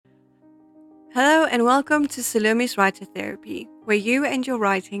Hello and welcome to Salome's Writer Therapy, where you and your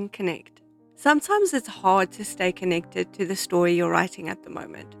writing connect. Sometimes it's hard to stay connected to the story you're writing at the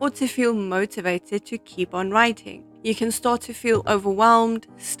moment, or to feel motivated to keep on writing. You can start to feel overwhelmed,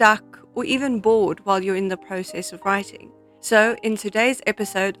 stuck, or even bored while you're in the process of writing. So, in today's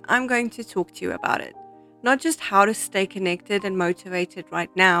episode, I'm going to talk to you about it. Not just how to stay connected and motivated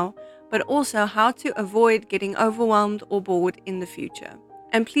right now, but also how to avoid getting overwhelmed or bored in the future.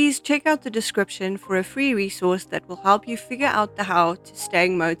 And please check out the description for a free resource that will help you figure out the how to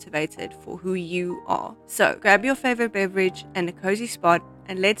staying motivated for who you are. So grab your favorite beverage and a cozy spot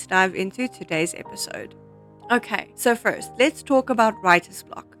and let's dive into today's episode. Okay, so first, let's talk about writer's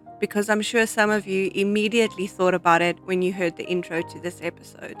block, because I'm sure some of you immediately thought about it when you heard the intro to this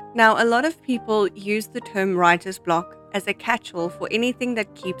episode. Now, a lot of people use the term writer's block as a catch-all for anything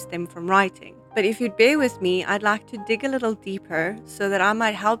that keeps them from writing. But if you'd bear with me, I'd like to dig a little deeper so that I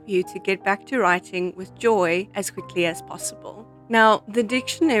might help you to get back to writing with joy as quickly as possible. Now, the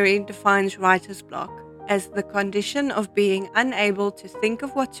dictionary defines writer's block as the condition of being unable to think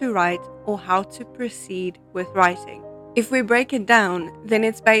of what to write or how to proceed with writing. If we break it down, then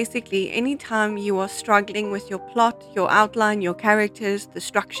it's basically any time you are struggling with your plot, your outline, your characters, the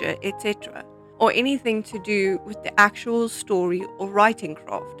structure, etc., or anything to do with the actual story or writing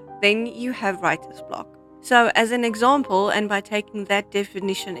craft, then you have writer's block. So, as an example, and by taking that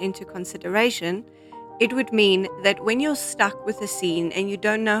definition into consideration, it would mean that when you're stuck with a scene and you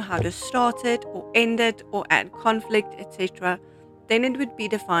don't know how to start it or end it or add conflict, etc., then it would be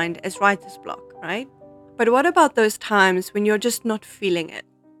defined as writer's block, right? But what about those times when you're just not feeling it?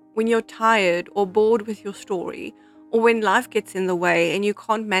 When you're tired or bored with your story, or when life gets in the way and you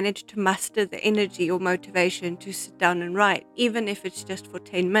can't manage to muster the energy or motivation to sit down and write, even if it's just for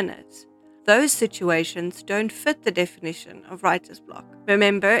 10 minutes. Those situations don't fit the definition of writer's block.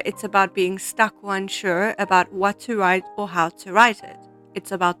 Remember, it's about being stuck or unsure about what to write or how to write it.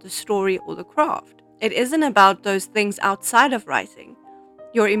 It's about the story or the craft. It isn't about those things outside of writing.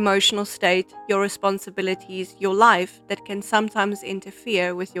 Your emotional state, your responsibilities, your life that can sometimes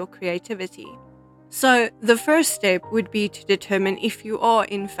interfere with your creativity. So, the first step would be to determine if you are,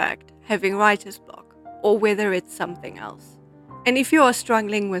 in fact, having writer's block or whether it's something else. And if you are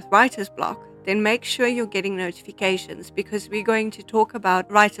struggling with writer's block, then make sure you're getting notifications because we're going to talk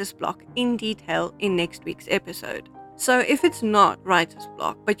about writer's block in detail in next week's episode. So, if it's not writer's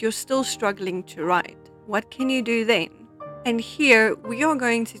block, but you're still struggling to write, what can you do then? And here we are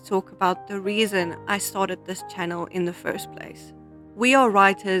going to talk about the reason I started this channel in the first place. We are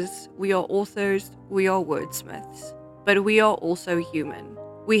writers, we are authors, we are wordsmiths, but we are also human.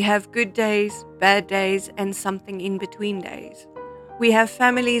 We have good days, bad days, and something in between days. We have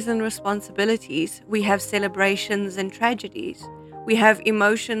families and responsibilities, we have celebrations and tragedies, we have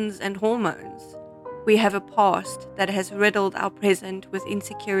emotions and hormones. We have a past that has riddled our present with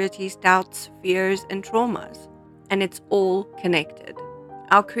insecurities, doubts, fears, and traumas, and it's all connected.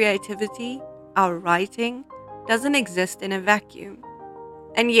 Our creativity, our writing, doesn't exist in a vacuum.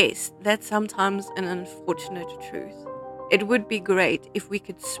 And yes, that's sometimes an unfortunate truth. It would be great if we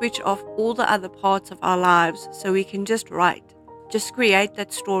could switch off all the other parts of our lives so we can just write, just create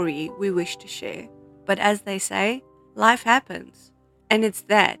that story we wish to share. But as they say, life happens. And it's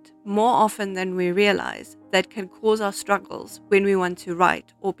that, more often than we realize, that can cause our struggles when we want to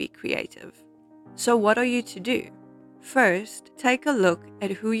write or be creative. So what are you to do? First, take a look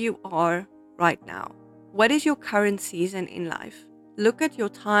at who you are right now. What is your current season in life? Look at your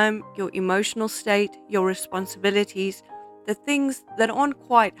time, your emotional state, your responsibilities, the things that aren't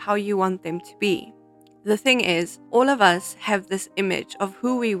quite how you want them to be. The thing is, all of us have this image of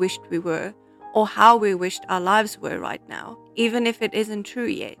who we wished we were or how we wished our lives were right now, even if it isn't true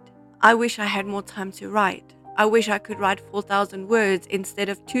yet. I wish I had more time to write. I wish I could write 4,000 words instead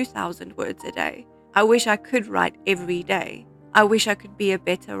of 2,000 words a day. I wish I could write every day. I wish I could be a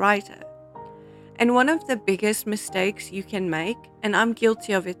better writer. And one of the biggest mistakes you can make, and I'm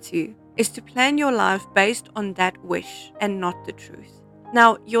guilty of it too, is to plan your life based on that wish and not the truth.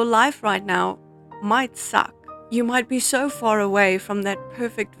 Now, your life right now might suck. You might be so far away from that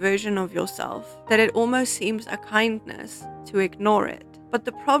perfect version of yourself that it almost seems a kindness to ignore it. But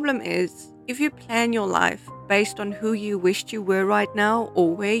the problem is, if you plan your life based on who you wished you were right now,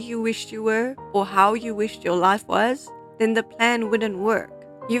 or where you wished you were, or how you wished your life was, then the plan wouldn't work.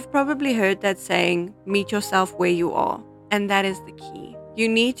 You've probably heard that saying, meet yourself where you are, and that is the key. You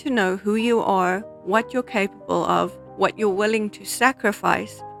need to know who you are, what you're capable of, what you're willing to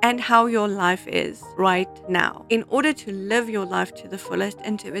sacrifice, and how your life is right now in order to live your life to the fullest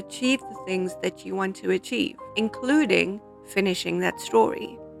and to achieve the things that you want to achieve, including finishing that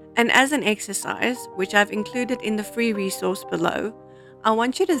story. And as an exercise, which I've included in the free resource below, I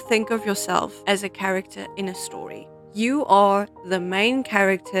want you to think of yourself as a character in a story. You are the main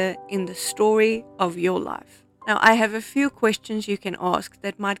character in the story of your life. Now, I have a few questions you can ask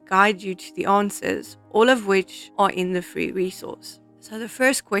that might guide you to the answers, all of which are in the free resource. So the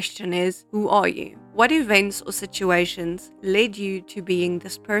first question is, who are you? What events or situations led you to being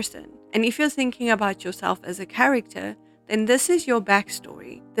this person? And if you're thinking about yourself as a character, then this is your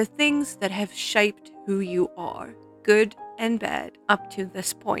backstory, the things that have shaped who you are, good and bad, up to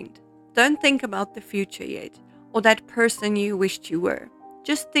this point. Don't think about the future yet, or that person you wished you were.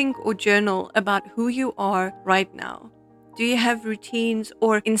 Just think or journal about who you are right now. Do you have routines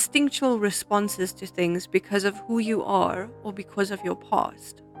or instinctual responses to things because of who you are or because of your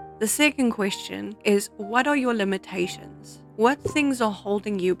past? The second question is, what are your limitations? What things are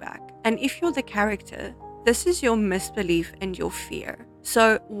holding you back? And if you're the character, this is your misbelief and your fear.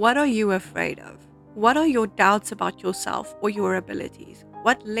 So, what are you afraid of? What are your doubts about yourself or your abilities?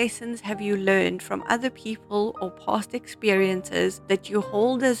 What lessons have you learned from other people or past experiences that you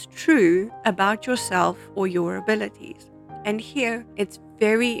hold as true about yourself or your abilities? And here, it's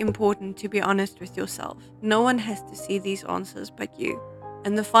very important to be honest with yourself. No one has to see these answers but you.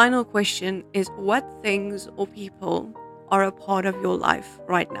 And the final question is, what things or people are a part of your life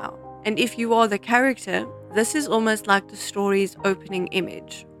right now? And if you are the character, this is almost like the story's opening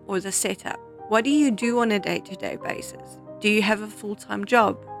image or the setup. What do you do on a day-to-day basis? Do you have a full-time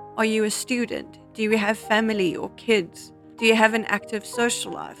job? Are you a student? Do you have family or kids? Do you have an active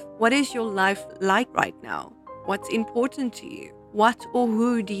social life? What is your life like right now? What's important to you? What or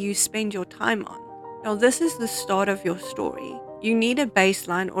who do you spend your time on? Now, this is the start of your story. You need a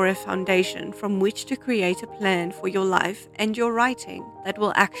baseline or a foundation from which to create a plan for your life and your writing that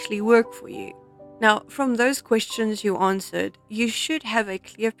will actually work for you. Now, from those questions you answered, you should have a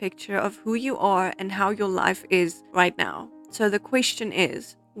clear picture of who you are and how your life is right now. So the question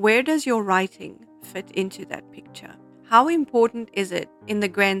is, where does your writing fit into that picture? How important is it in the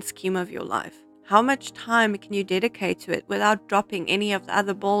grand scheme of your life? How much time can you dedicate to it without dropping any of the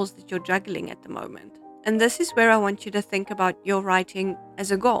other balls that you're juggling at the moment? And this is where I want you to think about your writing as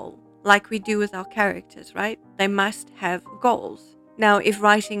a goal, like we do with our characters, right? They must have goals. Now, if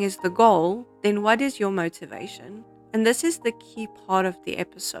writing is the goal, then what is your motivation? And this is the key part of the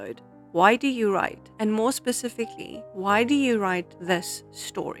episode. Why do you write? And more specifically, why do you write this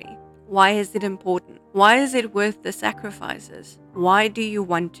story? Why is it important? Why is it worth the sacrifices? Why do you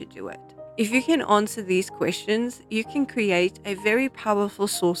want to do it? If you can answer these questions, you can create a very powerful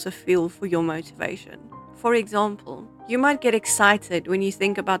source of fuel for your motivation. For example, you might get excited when you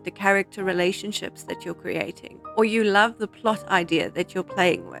think about the character relationships that you're creating, or you love the plot idea that you're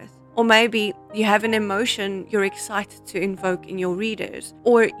playing with. Or maybe you have an emotion you're excited to invoke in your readers,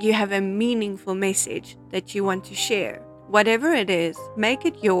 or you have a meaningful message that you want to share. Whatever it is, make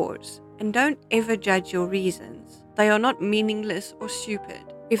it yours, and don't ever judge your reasons. They are not meaningless or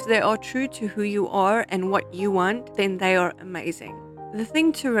stupid. If they are true to who you are and what you want, then they are amazing. The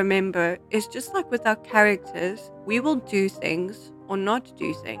thing to remember is, just like with our characters, we will do things or not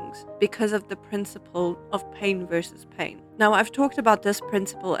do things because of the principle of pain versus pain. Now, I've talked about this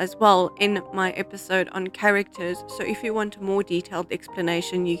principle as well in my episode on characters, so if you want a more detailed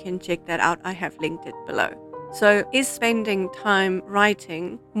explanation, you can check that out. I have linked it below. So, is spending time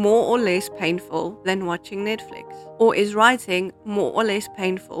writing more or less painful than watching Netflix? Or is writing more or less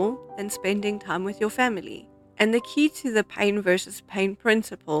painful than spending time with your family? And the key to the pain versus pain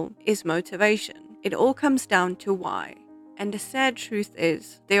principle is motivation. It all comes down to why. And the sad truth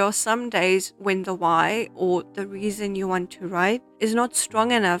is, there are some days when the why, or the reason you want to write, is not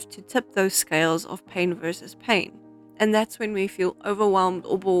strong enough to tip those scales of pain versus pain. And that's when we feel overwhelmed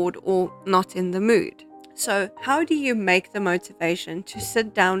or bored or not in the mood. So, how do you make the motivation to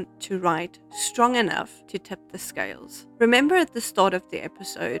sit down to write strong enough to tip the scales? Remember at the start of the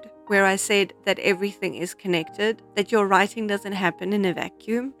episode where I said that everything is connected, that your writing doesn't happen in a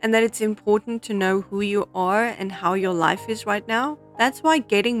vacuum, and that it's important to know who you are and how your life is right now? That's why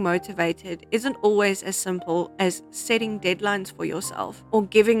getting motivated isn't always as simple as setting deadlines for yourself or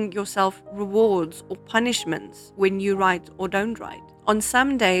giving yourself rewards or punishments when you write or don't write. On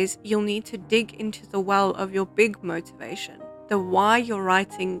some days, you'll need to dig into the well of your big motivation, the why your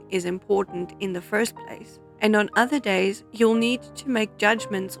writing is important in the first place. And on other days, you'll need to make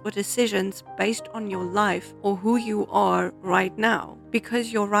judgments or decisions based on your life or who you are right now,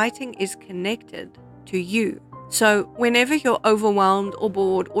 because your writing is connected to you. So whenever you're overwhelmed or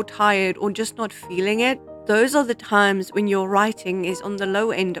bored or tired or just not feeling it, those are the times when your writing is on the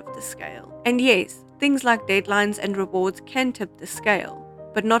low end of the scale. And yes, things like deadlines and rewards can tip the scale.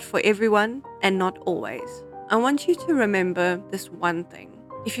 but not for everyone and not always. I want you to remember this one thing.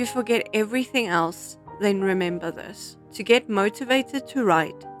 If you forget everything else, then remember this. To get motivated to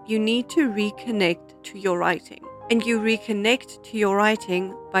write, you need to reconnect to your writing. And you reconnect to your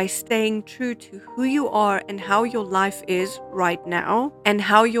writing by staying true to who you are and how your life is right now, and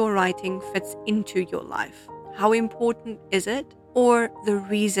how your writing fits into your life. How important is it? Or the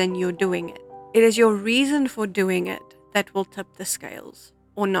reason you're doing it. It is your reason for doing it that will tip the scales,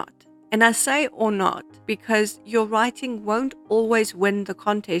 or not. And I say or not because your writing won't always win the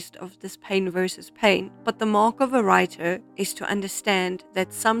contest of this pain versus pain, but the mark of a writer is to understand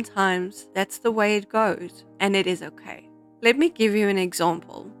that sometimes that's the way it goes, and it is okay. Let me give you an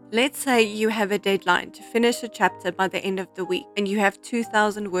example. Let's say you have a deadline to finish a chapter by the end of the week, and you have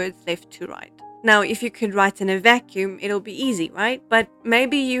 2,000 words left to write. Now, if you could write in a vacuum, it'll be easy, right? But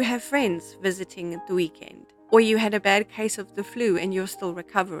maybe you have friends visiting at the weekend, or you had a bad case of the flu and you're still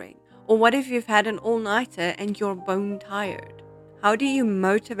recovering. Or what if you've had an all-nighter and you're bone tired? How do you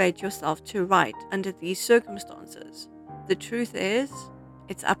motivate yourself to write under these circumstances? The truth is,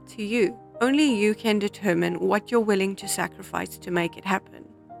 it's up to you. Only you can determine what you're willing to sacrifice to make it happen.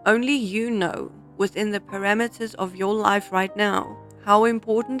 Only you know, within the parameters of your life right now, how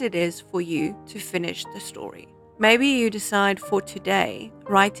important it is for you to finish the story. Maybe you decide for today,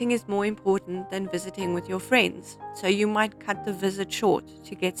 writing is more important than visiting with your friends, so you might cut the visit short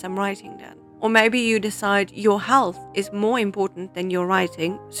to get some writing done. Or maybe you decide your health is more important than your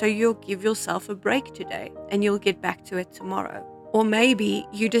writing, so you'll give yourself a break today and you'll get back to it tomorrow. Or maybe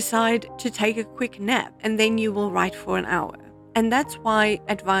you decide to take a quick nap and then you will write for an hour. And that's why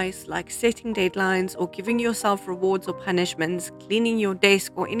advice like setting deadlines or giving yourself rewards or punishments, cleaning your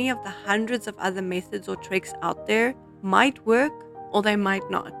desk, or any of the hundreds of other methods or tricks out there might work or they might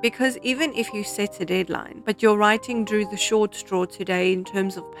not. Because even if you set a deadline, but your writing drew the short straw today in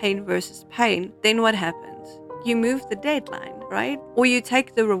terms of pain versus pain, then what happens? You move the deadline, right? Or you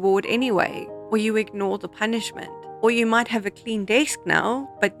take the reward anyway, or you ignore the punishment. Or you might have a clean desk now,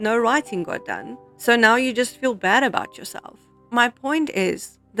 but no writing got done. So now you just feel bad about yourself. My point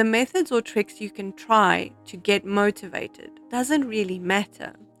is, the methods or tricks you can try to get motivated doesn't really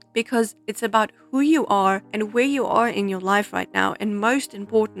matter, because it's about who you are and where you are in your life right now, and most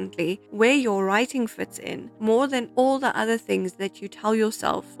importantly, where your writing fits in, more than all the other things that you tell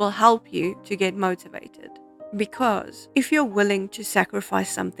yourself will help you to get motivated. Because if you're willing to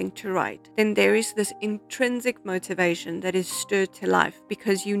sacrifice something to write, then there is this intrinsic motivation that is stirred to life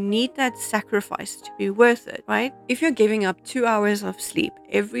because you need that sacrifice to be worth it, right? If you're giving up 2 hours of sleep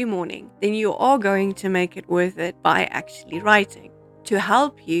every morning, then you are going to make it worth it by actually writing. To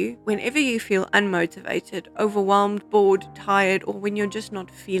help you, whenever you feel unmotivated, overwhelmed, bored, tired, or when you're just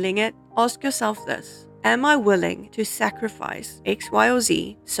not feeling it, ask yourself this: am I willing to sacrifice X, Y, or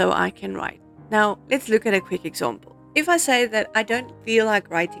Z so I can write? Now, let's look at a quick example. If I say that I don't feel like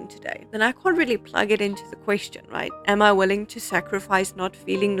writing today, then I can't really plug it into the question, right? Am I willing to sacrifice not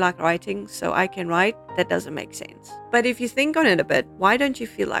feeling like writing so I can write? That doesn't make sense. But if you think on it a bit, why don't you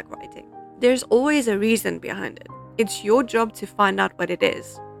feel like writing? There's always a reason behind it. It's your job to find out what it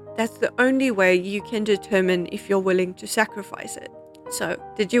is. That's the only way you can determine if you're willing to sacrifice it. So,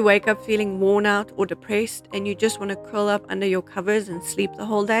 did you wake up feeling worn out or depressed and you just want to curl up under your covers and sleep the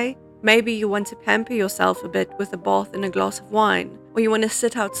whole day? Maybe you want to pamper yourself a bit with a bath and a glass of wine, or you want to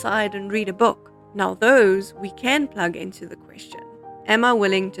sit outside and read a book. Now those we can plug into the question: am I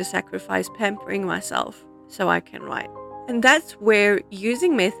willing to sacrifice pampering myself so I can write? And that's where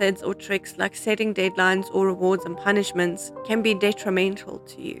using methods or tricks like setting deadlines or rewards and punishments can be detrimental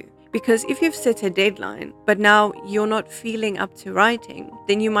to you. Because if you've set a deadline, but now you're not feeling up to writing,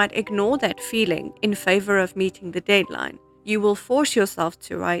 then you might ignore that feeling in favor of meeting the deadline. You will force yourself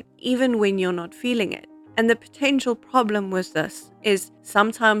to write even when you're not feeling it. And the potential problem with this is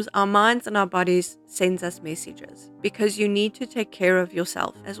sometimes our minds and our bodies sends us messages, because you need to take care of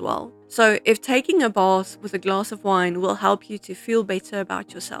yourself as well. So if taking a bath with a glass of wine will help you to feel better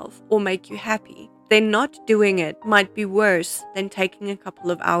about yourself or make you happy, then not doing it might be worse than taking a couple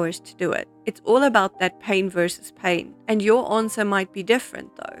of hours to do it. It's all about that pain versus pain. And your answer might be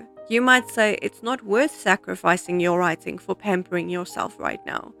different though. You might say it's not worth sacrificing your writing for pampering yourself right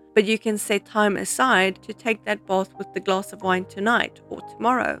now, but you can set time aside to take that bath with the glass of wine tonight or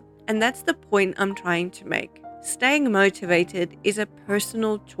tomorrow. And that's the point I'm trying to make. Staying motivated is a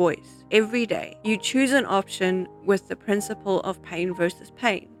personal choice. Every day, you choose an option with the principle of pain versus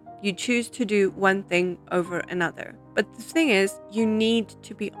pain. You choose to do one thing over another. But the thing is, you need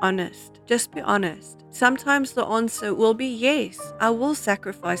to be honest. Just be honest. Sometimes the answer will be yes, I will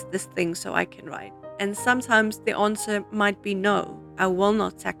sacrifice this thing so I can write. And sometimes the answer might be no, I will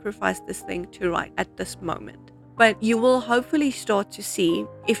not sacrifice this thing to write at this moment. But you will hopefully start to see,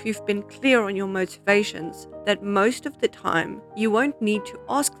 if you've been clear on your motivations, that most of the time you won't need to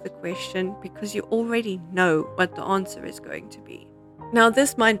ask the question because you already know what the answer is going to be. Now,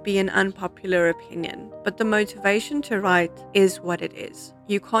 this might be an unpopular opinion, but the motivation to write is what it is.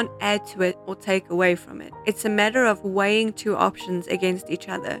 You can't add to it or take away from it. It's a matter of weighing two options against each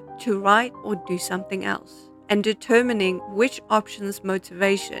other, to write or do something else, and determining which option's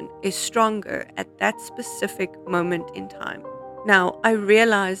motivation is stronger at that specific moment in time. Now, I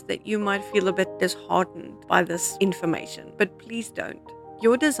realize that you might feel a bit disheartened by this information, but please don't.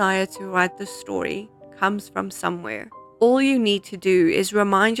 Your desire to write the story comes from somewhere. All you need to do is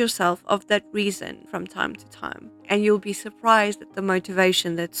remind yourself of that reason from time to time, and you'll be surprised at the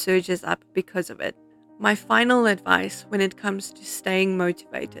motivation that surges up because of it. My final advice when it comes to staying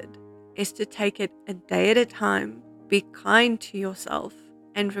motivated is to take it a day at a time, be kind to yourself,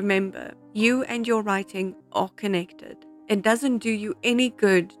 and remember, you and your writing are connected. It doesn't do you any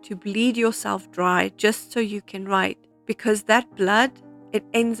good to bleed yourself dry just so you can write, because that blood, it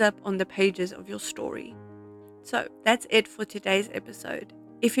ends up on the pages of your story. So that's it for today's episode.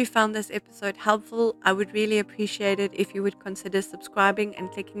 If you found this episode helpful, I would really appreciate it if you would consider subscribing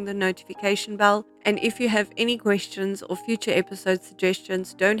and clicking the notification bell. And if you have any questions or future episode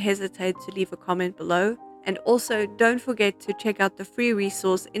suggestions, don't hesitate to leave a comment below. And also, don't forget to check out the free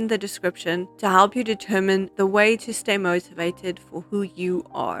resource in the description to help you determine the way to stay motivated for who you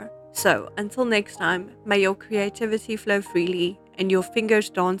are. So, until next time, may your creativity flow freely and your fingers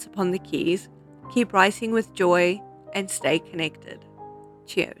dance upon the keys. Keep writing with joy and stay connected.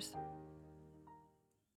 Cheers.